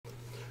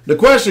the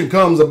question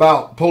comes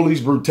about police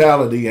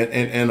brutality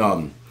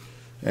and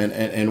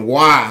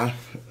why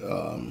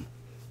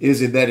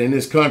is it that in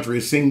this country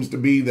it seems to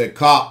be that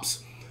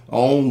cops are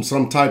on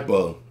some type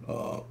of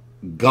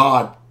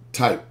God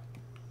type,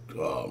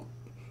 I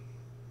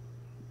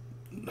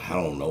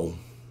don't know,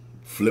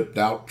 flipped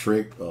out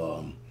trick.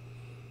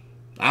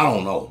 I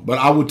don't know, but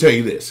I will tell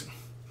you this: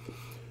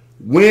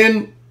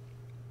 when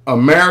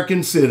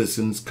American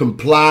citizens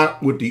comply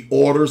with the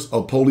orders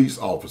of police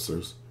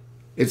officers,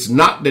 it's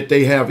not that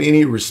they have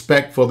any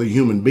respect for the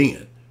human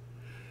being.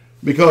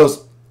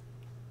 Because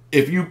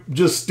if you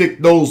just stick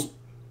those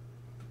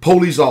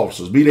police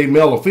officers, be they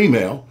male or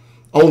female,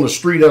 on the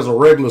street as a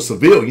regular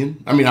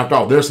civilian, I mean, after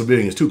all, they're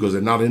civilians too because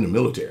they're not in the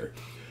military.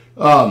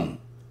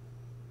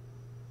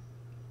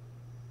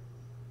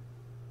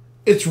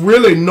 It's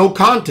really no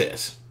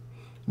contest.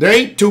 There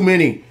ain't too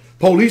many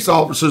police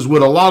officers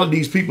with a lot of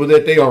these people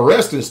that they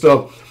arrest and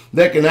stuff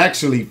that can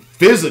actually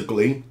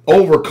physically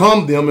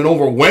overcome them and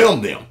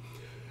overwhelm them.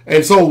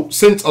 And so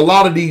since a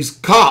lot of these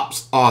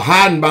cops are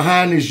hiding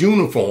behind this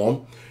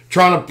uniform,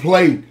 trying to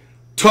play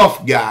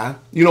tough guy,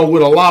 you know,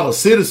 with a lot of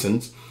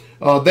citizens,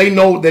 they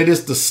know that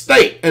it's the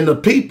state and the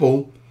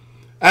people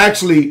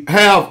actually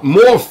have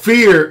more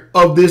fear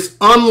of this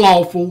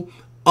unlawful,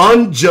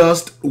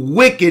 unjust,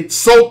 wicked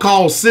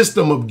so-called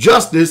system of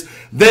justice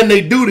than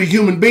they do the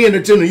human being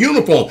that's in the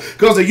uniform.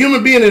 Because the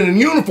human being in the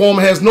uniform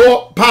has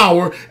no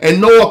power and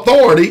no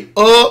authority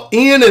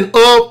in and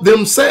of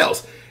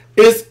themselves.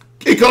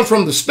 It comes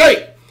from the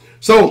state.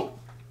 So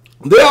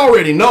they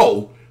already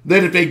know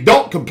that if they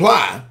don't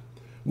comply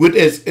with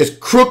as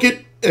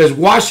crooked as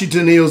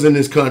Washington is in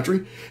this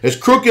country, as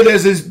crooked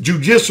as his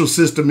judicial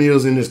system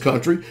is in this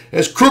country,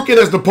 as crooked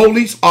as the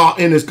police are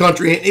in this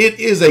country, and it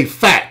is a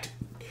fact,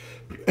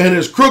 and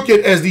as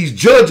crooked as these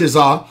judges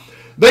are,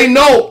 they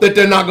know that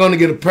they're not going to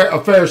get a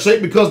fair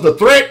shake, because the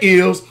threat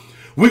is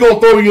we're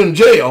going to throw you in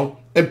jail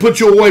and put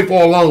you away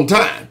for a long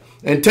time.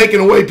 And taking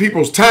away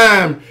people's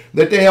time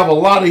that they have a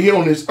lot of here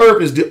on this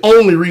earth is the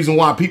only reason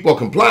why people are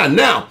complying.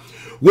 Now,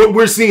 what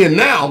we're seeing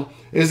now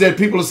is that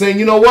people are saying,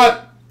 you know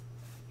what?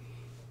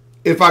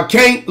 If I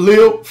can't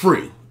live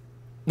free,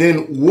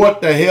 then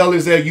what the hell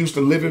is there use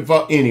to living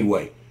for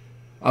anyway?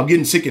 I'm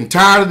getting sick and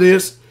tired of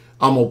this.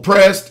 I'm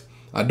oppressed.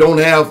 I don't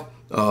have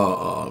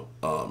a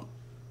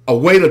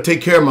way to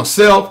take care of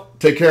myself,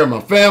 take care of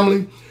my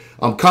family.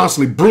 I'm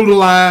constantly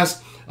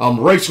brutalized. I'm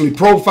racially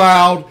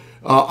profiled.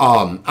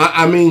 I'm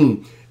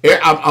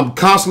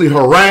constantly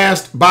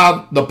harassed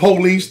by the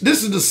police.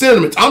 This is the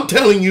sentiments. I'm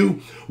telling you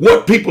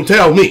what people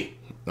tell me.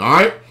 All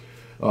right.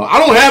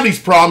 I don't have these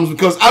problems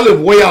because I live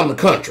way out in the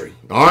country.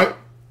 All right.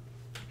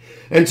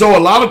 And so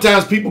a lot of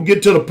times people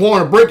get to the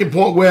point, a breaking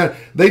point, where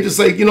they just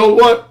say, you know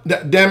what?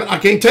 Damn it, I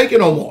can't take it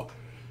no more.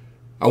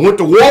 I went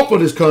to war for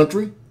this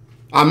country.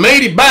 I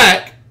made it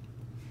back,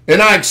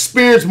 and I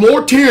experienced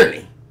more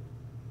tyranny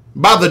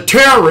by the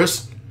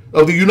terrorists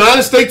of the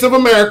United States of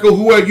America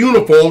who wear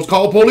uniforms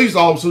called police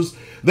officers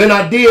than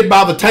I did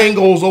by the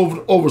tangos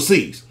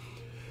overseas.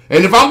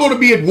 And if I'm going to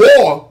be at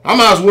war, I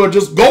might as well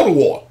just go to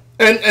war.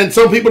 And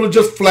some people are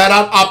just flat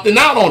out opting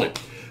out on it,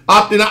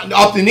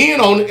 opting in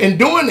on it and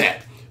doing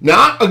that.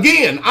 Now,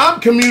 again, I'm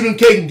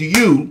communicating to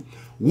you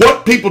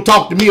what people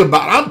talk to me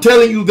about. I'm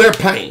telling you their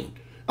pain.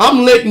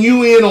 I'm letting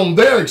you in on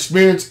their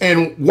experience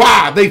and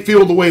why they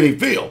feel the way they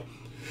feel.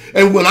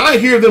 And when I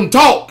hear them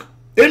talk,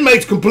 it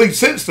makes complete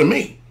sense to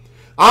me.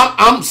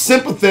 I'm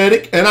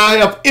sympathetic and I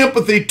have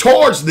empathy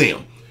towards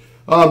them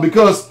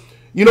because,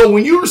 you know,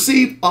 when you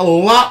receive a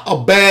lot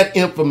of bad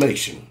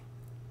information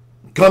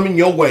coming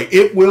your way,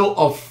 it will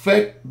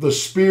affect the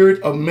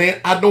spirit of man.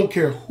 I don't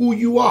care who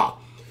you are.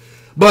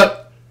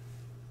 But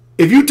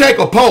if you take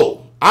a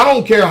poll, I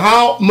don't care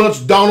how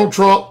much Donald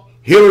Trump,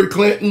 Hillary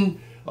Clinton,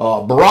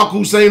 Barack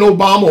Hussein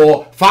Obama,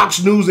 or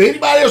Fox News,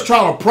 anybody else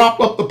trying to prop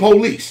up the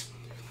police,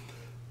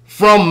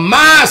 from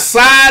my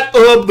side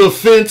of the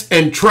fence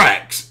and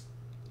tracks,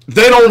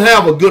 they don't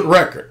have a good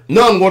record.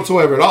 None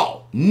whatsoever at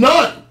all.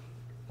 None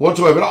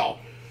whatsoever at all.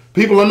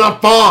 People are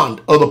not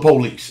fond of the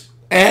police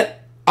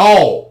at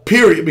all,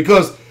 period,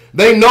 because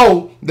they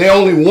know they're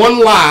only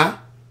one lie,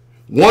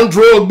 one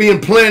drug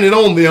being planted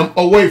on them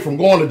away from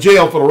going to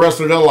jail for the rest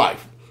of their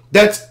life.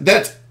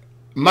 That's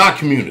my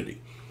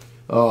community.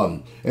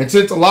 And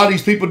since a lot of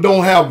these people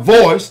don't have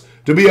voice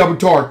to be able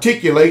to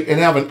articulate and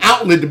have an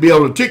outlet to be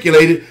able to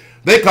articulate it,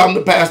 they come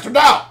to Pastor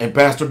Dow, and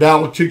Pastor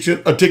Dow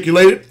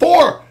articulated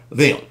for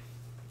them.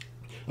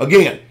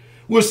 Again,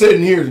 we're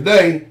sitting here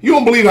today. You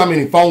don't believe how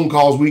many phone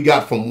calls we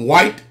got from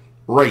white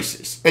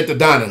racists at the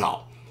dining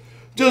hall,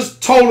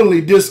 just totally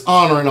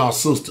dishonoring our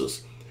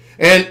sisters.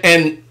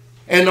 And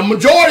the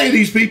majority of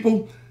these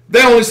people,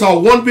 they only saw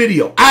one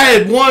video. I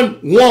had one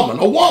woman,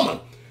 a woman,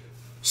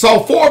 saw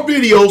 4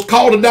 videos,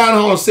 called the dining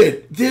hall and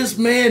said, "This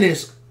man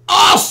is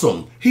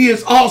awesome. He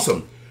is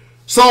awesome."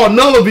 Saw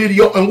another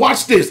video, and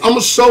watch this. I'm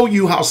going to show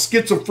you how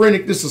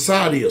schizophrenic this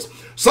society is.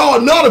 Saw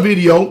another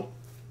video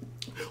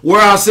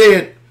where I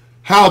said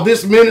how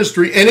this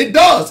ministry, and it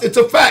does, it's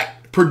a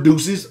fact,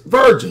 produces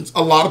virgins.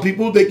 A lot of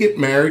people that get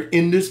married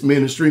in this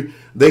ministry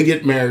they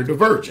get married to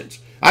virgins.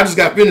 I just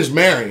got finished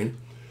marrying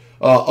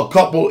a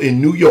couple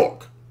in New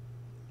York.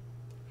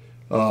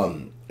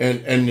 And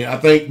I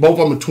think both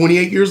of them are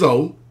 28 years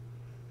old.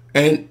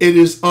 And it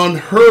is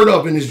unheard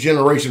of in this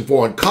generation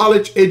for a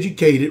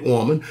college-educated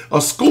woman, a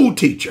school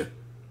teacher,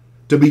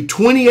 to be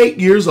 28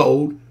 years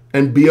old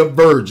and be a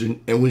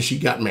virgin and when she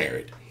got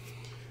married.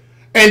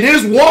 And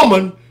this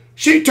woman,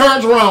 she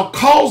turns around,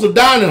 calls the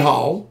dining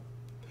hall,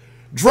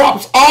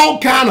 drops all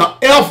kind of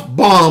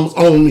F-bombs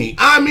on me.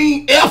 I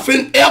mean,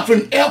 effing.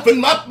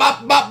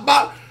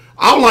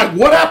 I'm like,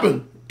 what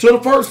happened to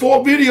the first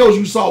 4 videos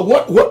you saw?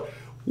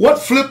 What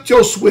flipped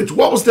your switch?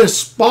 What was that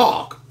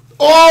spark?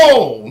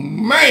 Oh,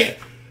 man.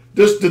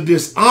 The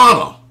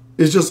dishonor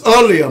is just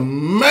utterly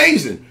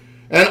amazing.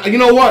 And you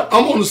know what?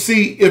 I'm going to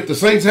see if the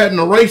Saints hadn't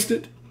erased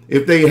it.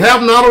 If they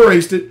have not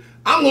erased it,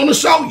 I'm going to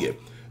show you.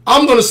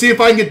 I'm going to see if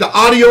I can get the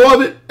audio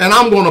of it, and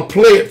I'm going to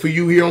play it for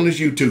you here on this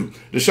YouTube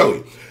to show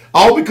you.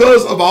 All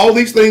because of all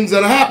these things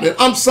that are happening.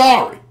 I'm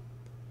sorry.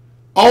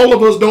 All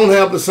of us don't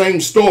have the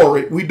same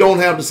story. We don't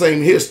have the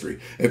same history.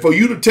 And for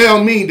you to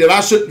tell me that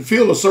I shouldn't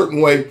feel a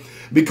certain way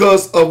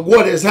because of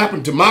what has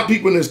happened to my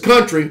people in this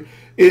country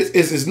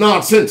is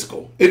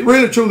nonsensical. It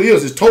really truly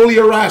is. It's totally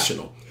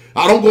irrational.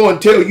 I don't go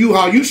and tell you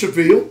how you should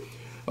feel.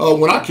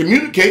 When I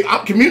communicate,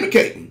 I'm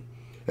communicating.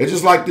 It's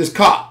just like this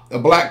cop, a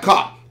black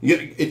cop.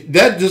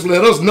 That just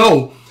let us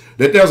know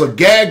that there's a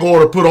gag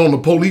order put on the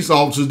police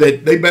officers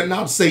that they better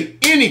not say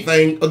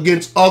anything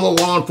against other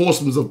law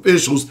enforcement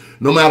officials,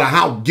 no matter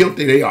how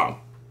guilty they are.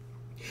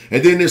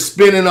 And then this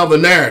spinning of the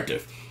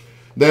narrative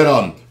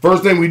that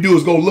first thing we do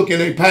is go look in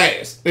their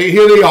past.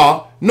 Here they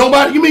are.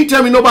 Nobody, you mean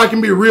tell me nobody can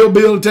be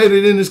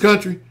rehabilitated in this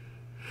country?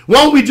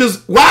 Why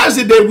is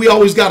it that we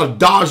always got to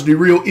dodge the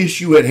real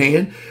issue at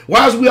hand?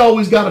 Why is we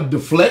always got to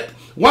deflect?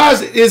 Why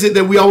is it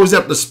that we always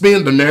have to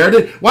spin the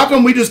narrative? Why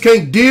come we just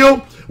can't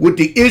deal with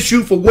the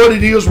issue for what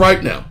it is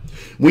right now?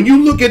 When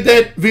you look at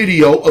that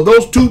video of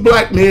those 2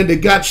 black men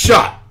that got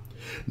shot,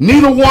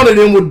 neither one of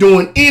them were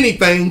doing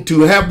anything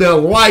to have their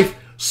life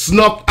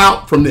snuffed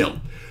out from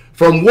them.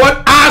 From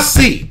what I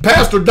see,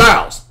 Pastor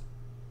Dow's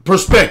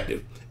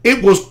perspective,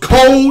 it was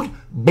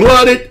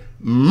cold-blooded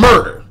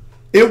murder.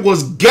 It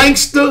was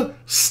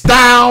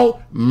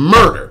gangster-style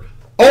murder.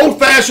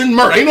 Old-fashioned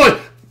murder. You know,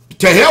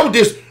 to hell with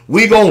this,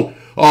 we going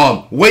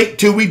to wait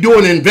till we do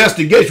an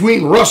investigation. We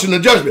ain't rushing the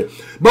judgment.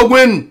 But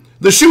when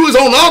the shoe is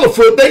on the other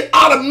foot, they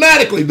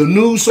automatically, the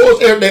news source,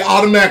 they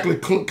automatically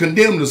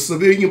condemn the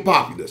civilian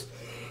populace.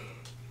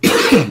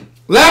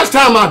 Last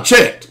time I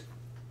checked,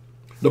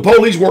 the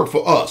police work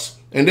for us,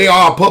 and they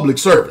are our public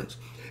servants.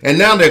 And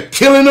now they're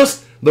killing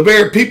us, the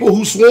very people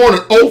who swore an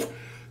oath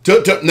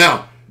to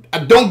now,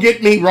 don't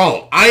get me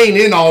wrong. I ain't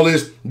in all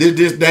this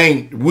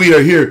dang, we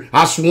are here.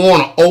 I swore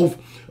an oath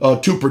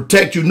to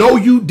protect you. No,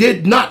 you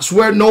did not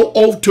swear no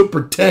oath to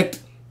protect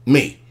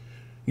me.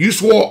 You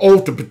swore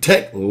oath to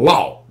protect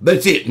law.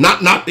 That's it,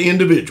 not the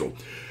individual.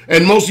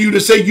 And most of you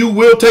that say you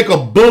will take a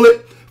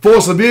bullet for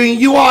a civilian,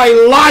 you are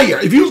a liar.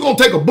 If you was going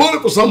to take a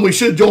bullet for someone, you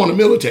should join the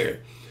military.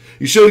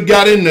 You should have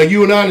got in the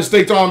United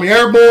States Army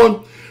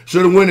Airborne,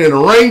 should have went in the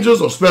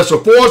Rangers or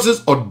Special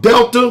Forces or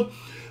Delta.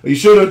 You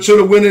should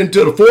have went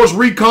into the Force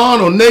Recon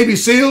or Navy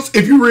SEALs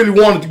if you really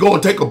wanted to go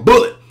and take a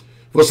bullet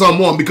for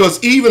someone.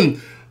 Because even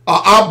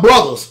our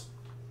brothers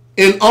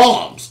in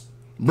arms,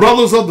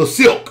 brothers of the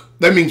silk,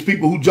 that means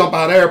people who jump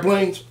out of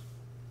airplanes,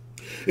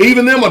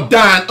 even them are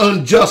dying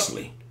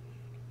unjustly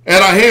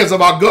at our hands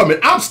of our government.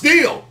 I'm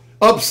still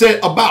upset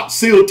about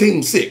SEAL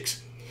Team 6.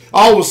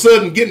 All of a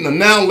sudden getting a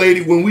now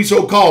lady when we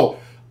so-called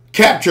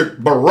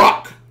captured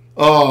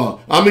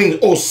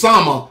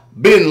Osama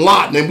bin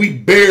Laden, and we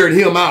buried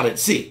him out at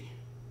sea.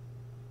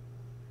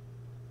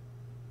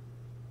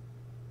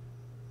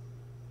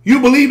 You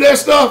believe that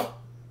stuff?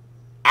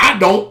 I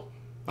don't.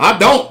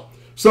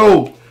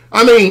 So,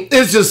 I mean,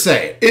 it's just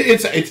sad.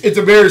 It's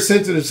a very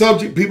sensitive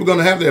subject. People are going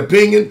to have their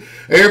opinion.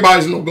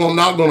 Everybody's not going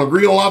to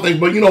agree on a lot of things.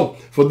 But, you know,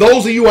 for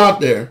those of you out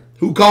there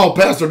who call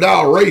Pastor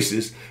Dow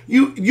racist,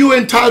 you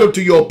entitled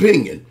to your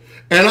opinion.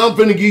 And I'm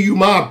going to give you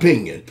my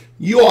opinion.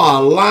 You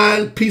are a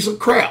lying piece of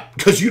crap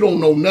because you don't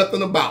know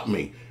nothing about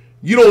me.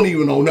 You don't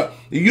even know nothing.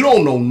 You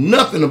don't know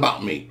nothing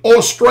about me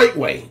or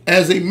Straightway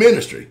as a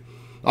ministry.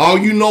 All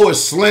you know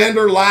is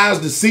slander, lies,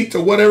 deceit,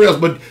 or whatever else.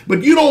 But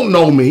you don't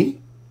know me.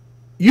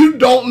 You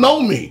don't know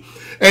me.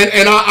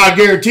 And I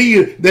guarantee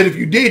you that if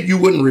you did, you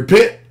wouldn't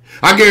repent.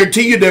 I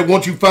guarantee you that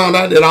once you found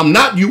out that I'm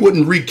not, you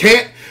wouldn't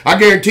recant. I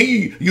guarantee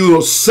you,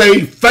 you'll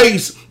save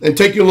face and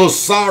take your little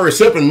sorry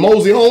step and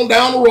mosey on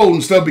down the road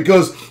and stuff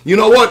because, you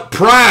know what?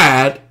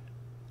 Pride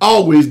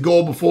always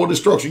go before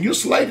destruction. You're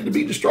slated to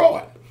be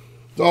destroyed.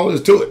 That's all there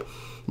is to it.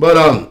 But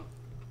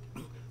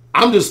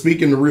I'm just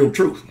speaking the real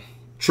truth.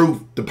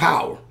 Truth to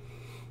power.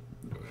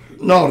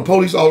 No, the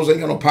police officers ain't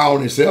got no power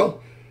in themselves.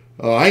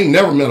 I ain't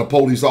never met a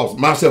police officer,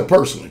 myself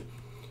personally,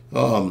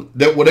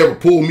 that would ever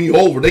pull me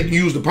over. They can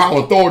use the power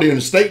and authority in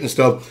the state and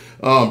stuff,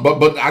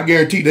 but I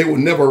guarantee they would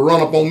never run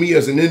up on me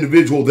as an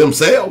individual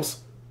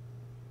themselves.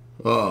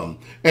 And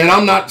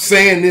I'm not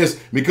saying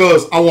this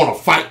because I want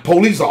to fight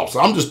police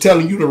officers. I'm just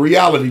telling you the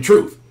reality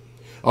truth.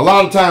 A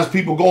lot of times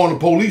people go on the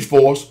police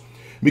force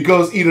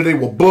because either they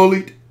were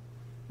bullied,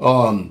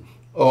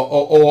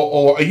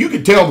 or you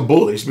can tell the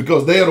bullies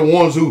because they're the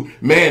ones who,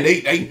 man,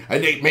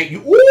 they make you,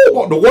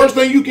 ooh, the worst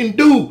thing you can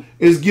do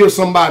is give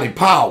somebody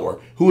power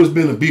who has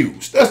been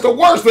abused. That's the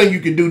worst thing you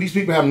can do. These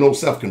people have no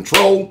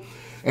self-control.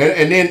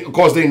 And then, of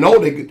course, they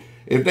know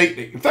if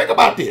they think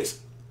about this.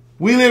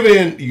 We live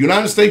in the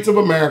United States of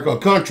America, a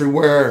country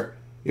where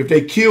if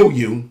they kill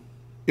you,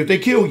 they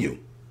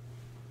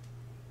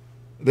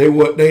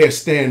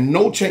stand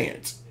no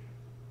chance.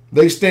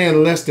 They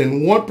stand less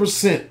than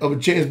 1% of a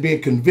chance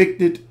being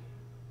convicted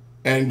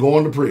and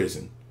going to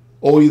prison,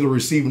 or either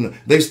receiving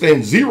they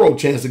stand 0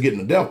 chance of getting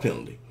the death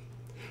penalty.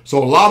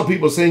 So a lot of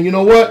people are saying, you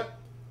know what?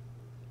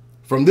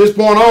 From this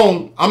point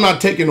on, I'm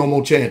not taking no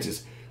more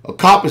chances. A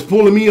cop is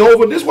pulling me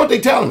over. This is what they're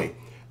telling me.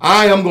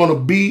 I am going to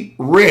be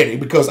ready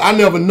because I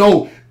never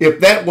know if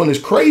that one is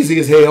crazy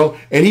as hell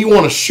and he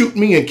want to shoot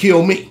me and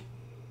kill me.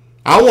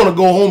 I want to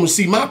go home and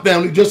see my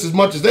family just as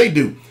much as they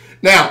do.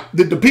 Now,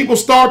 did the people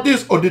start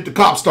this or did the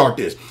cops start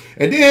this?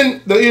 And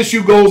then the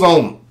issue goes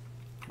on.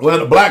 Well,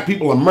 the black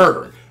people are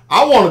murdering.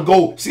 I want to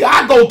go, see,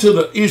 I go to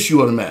the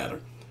issue of the matter.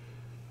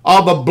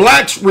 Are the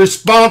blacks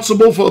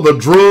responsible for the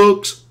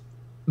drugs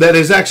that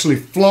is actually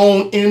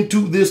flown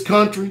into this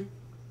country?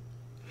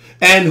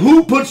 And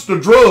who puts the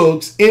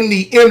drugs in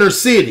the inner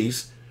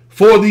cities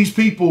for these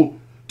people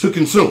to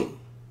consume?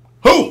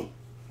 Who?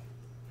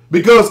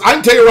 Because I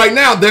can tell you right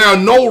now, there are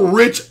no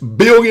rich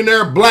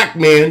billionaire black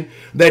men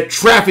that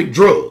traffic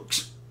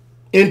drugs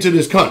into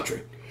this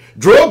country.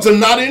 Drugs are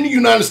not in the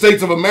United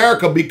States of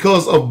America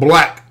because of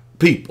black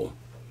people.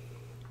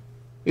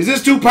 Is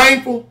this too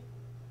painful?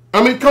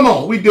 I mean, come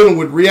on, we're dealing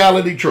with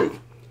reality truth.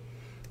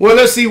 Well,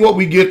 let's see what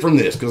we get from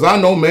this. Because I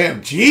know,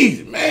 man,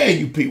 geez, man,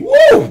 you people,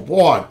 whoa,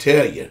 boy, I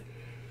tell you.